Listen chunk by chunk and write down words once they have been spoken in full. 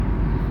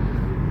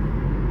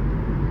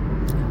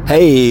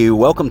Hey,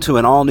 welcome to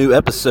an all-new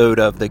episode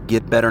of the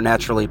Get Better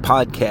Naturally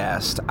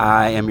podcast.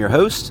 I am your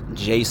host,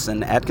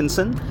 Jason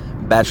Atkinson,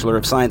 Bachelor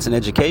of Science in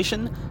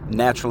Education,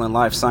 Natural and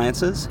Life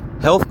Sciences,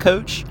 health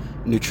coach,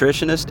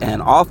 nutritionist,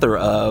 and author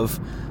of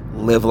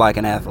Live Like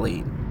an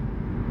Athlete.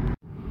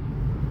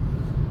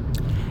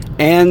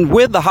 And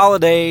with the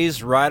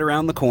holidays right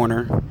around the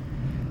corner,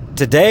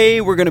 today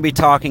we're going to be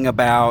talking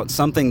about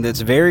something that's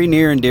very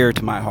near and dear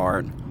to my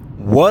heart.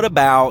 What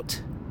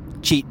about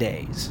cheat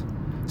days?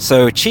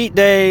 So cheat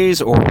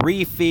days or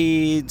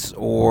refeeds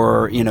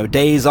or,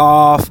 days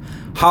off,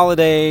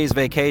 holidays,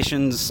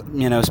 vacations,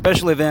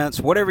 special events,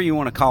 whatever you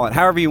want to call it,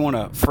 however you want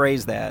to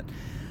phrase that,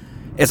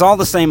 it's all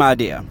the same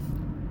idea.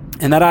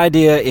 And that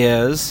idea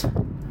is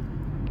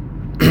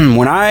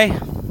when I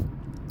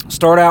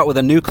start out with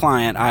a new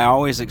client, I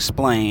always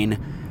explain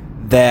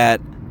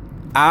that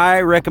I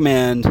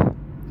recommend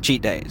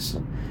cheat days.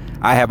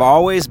 I have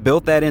always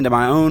built that into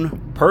my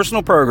own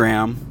personal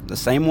program, the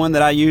same one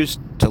that I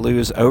used to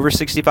lose over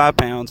 65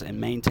 pounds and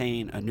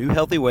maintain a new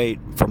healthy weight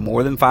for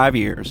more than 5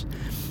 years.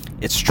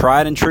 It's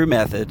tried and true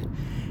method.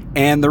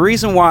 And the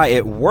reason why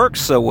it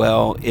works so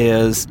well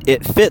is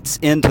it fits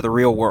into the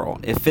real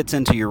world. It fits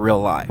into your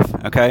real life,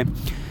 okay?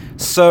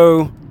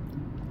 So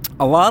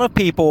a lot of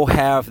people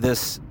have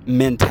this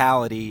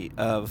mentality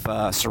of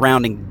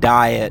surrounding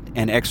diet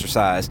and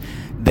exercise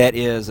that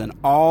is an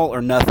all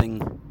or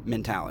nothing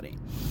mentality.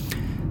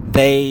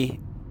 They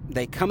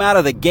come out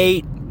of the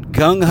gate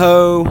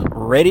gung-ho,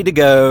 ready to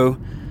go.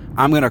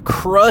 I'm going to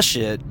crush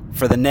it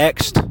for the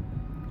next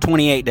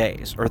 28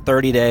 days or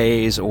 30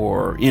 days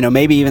or,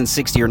 maybe even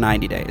 60 or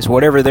 90 days,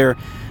 whatever their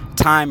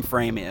time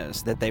frame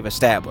is that they've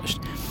established.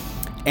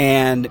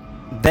 And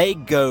they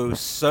go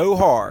so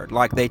hard,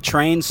 like they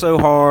train so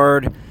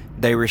hard,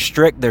 they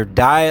restrict their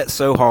diet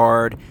so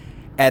hard.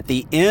 At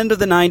the end of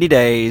the 90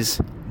 days,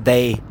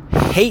 they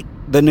hate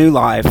the new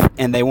life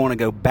and they want to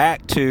go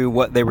back to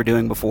what they were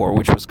doing before,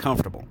 which was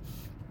comfortable.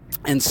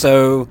 And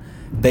so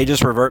they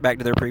just revert back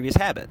to their previous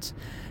habits.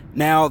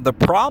 Now, the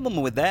problem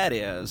with that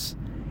is,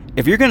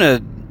 if you're going to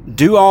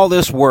do all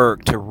this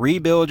work to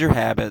rebuild your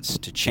habits,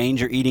 to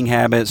change your eating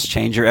habits,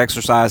 change your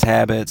exercise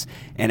habits,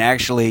 and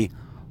actually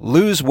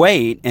lose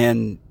weight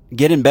and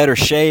get in better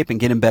shape and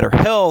get in better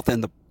health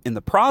in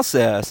the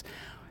process,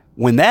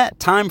 when that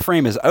time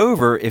frame is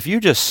over, if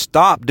you just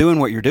stop doing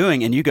what you're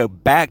doing and you go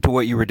back to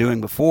what you were doing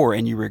before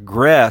and you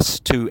regress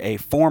to a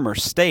former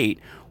state,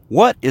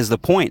 what is the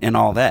point in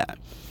all that?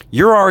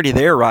 You're already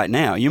there right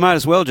now. You might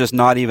as well just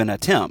not even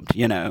attempt,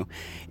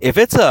 If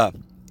it's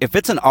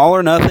an all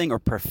or nothing or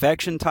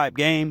perfection type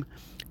game,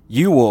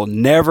 you will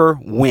never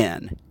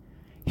win.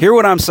 Hear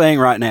what I'm saying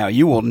right now.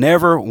 You will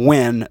never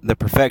win the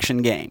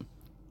perfection game.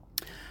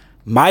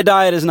 My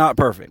diet is not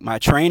perfect. My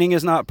training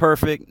is not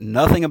perfect.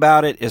 Nothing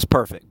about it is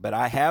perfect. But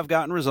I have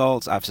gotten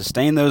results. I've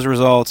sustained those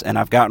results, and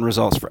I've gotten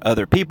results for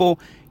other people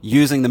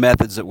using the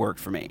methods that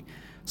worked for me.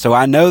 So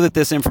I know that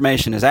this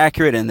information is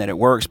accurate and that it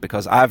works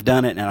because I've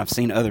done it and I've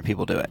seen other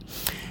people do it.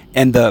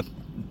 And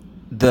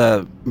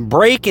the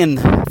break in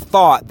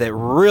thought that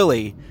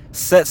really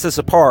sets this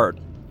apart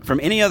from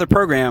any other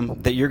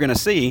program that you're going to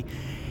see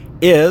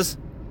is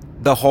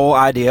the whole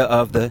idea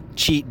of the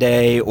cheat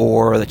day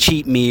or the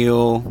cheat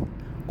meal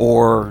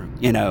or,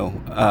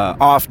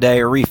 off day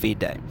or refeed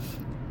day.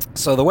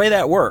 So the way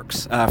that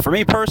works, for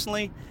me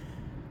personally,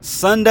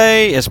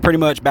 Sunday is pretty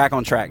much back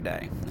on track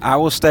day. I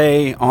will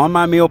stay on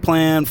my meal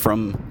plan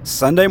from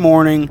Sunday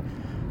morning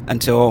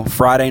until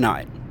Friday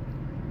night.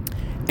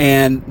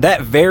 And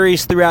that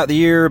varies throughout the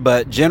year,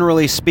 but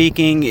generally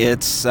speaking,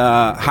 it's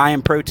high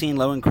in protein,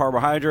 low in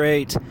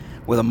carbohydrate,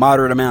 with a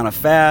moderate amount of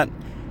fat,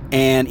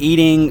 and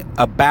eating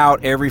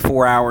about every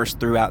 4 hours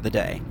throughout the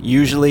day.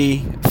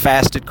 Usually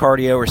fasted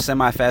cardio or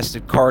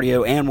semi-fasted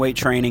cardio and weight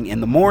training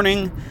in the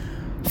morning,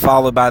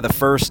 followed by the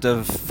first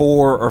of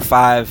 4 or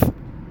 5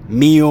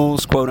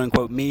 meals,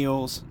 quote-unquote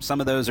meals. Some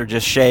of those are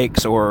just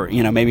shakes or,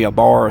 maybe a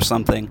bar or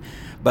something.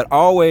 But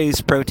always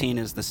protein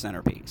is the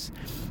centerpiece.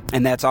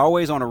 And that's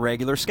always on a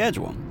regular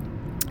schedule.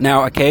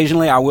 Now,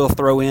 occasionally I will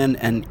throw in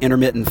an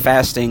intermittent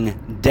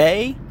fasting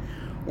day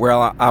where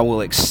I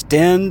will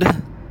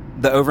extend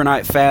the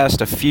overnight fast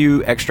a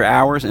few extra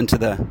hours into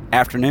the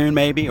afternoon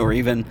maybe, or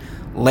even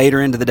later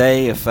into the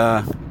day if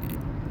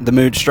the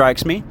mood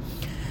strikes me.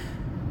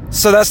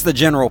 So that's the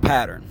general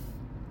pattern.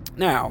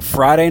 Now,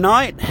 Friday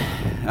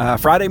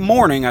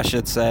morning, I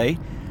should say,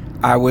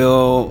 I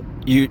will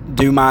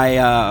do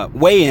my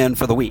weigh-in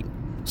for the week.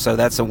 So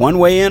that's a one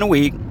weigh-in a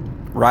week.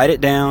 Write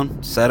it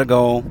down, set a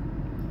goal,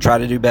 try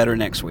to do better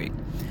next week.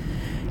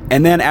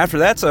 And then after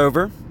that's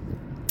over,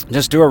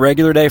 just do a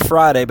regular day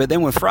Friday. But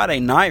then when Friday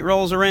night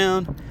rolls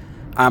around,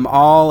 I'm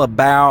all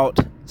about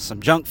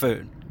some junk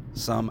food.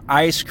 Some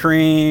ice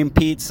cream,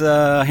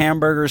 pizza,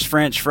 hamburgers,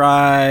 French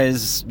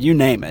fries, you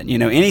name it.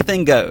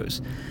 Anything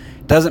goes.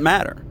 Doesn't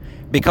matter.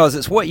 Because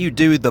it's what you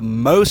do the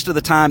most of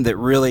the time that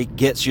really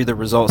gets you the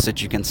results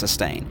that you can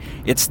sustain.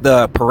 It's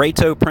the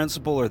Pareto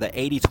principle or the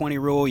 80-20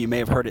 rule. You may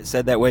have heard it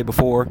said that way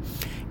before.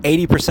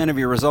 80% of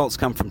your results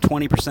come from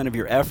 20% of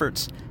your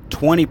efforts.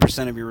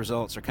 20% of your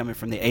results are coming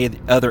from the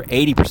other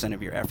 80%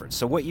 of your efforts.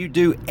 So what you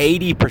do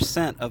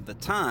 80% of the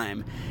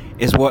time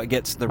is what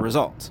gets the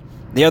results.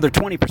 The other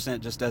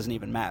 20% just doesn't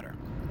even matter.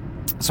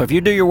 So if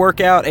you do your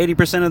workout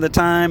 80% of the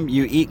time,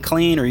 you eat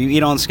clean or you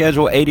eat on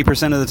schedule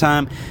 80% of the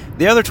time,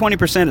 the other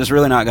 20% is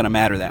really not going to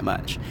matter that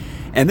much.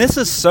 And this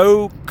is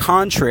so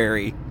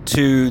contrary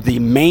to the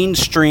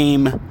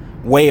mainstream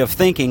way of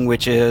thinking,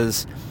 which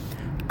is,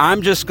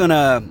 I'm just going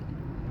to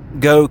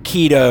go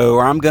keto,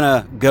 or I'm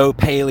going to go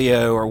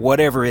paleo, or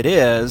whatever it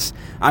is.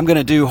 I'm going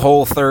to do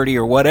Whole30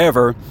 or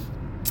whatever,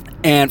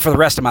 and for the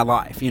rest of my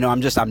life.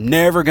 I'm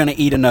never going to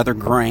eat another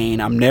grain.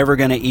 I'm never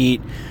going to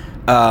eat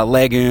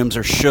legumes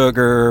or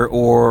sugar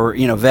or,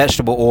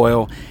 vegetable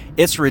oil.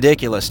 It's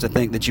ridiculous to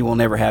think that you will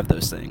never have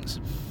those things.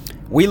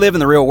 We live in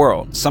the real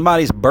world.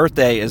 Somebody's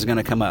birthday is going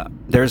to come up.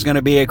 There's going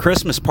to be a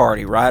Christmas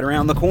party right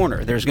around the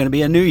corner. There's going to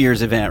be a New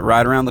Year's event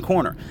right around the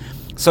corner.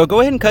 So go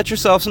ahead and cut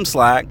yourself some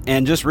slack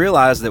and just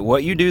realize that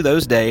what you do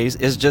those days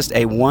is just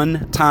a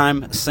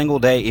one-time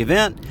single-day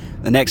event.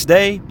 The next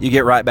day, you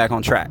get right back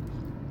on track.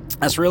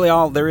 That's really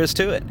all there is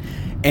to it.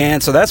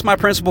 And so that's my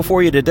principle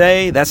for you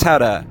today. That's how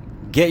to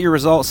get your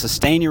results,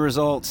 sustain your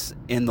results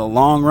in the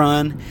long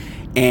run.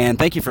 And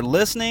thank you for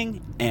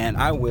listening, and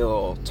I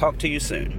will talk to you soon.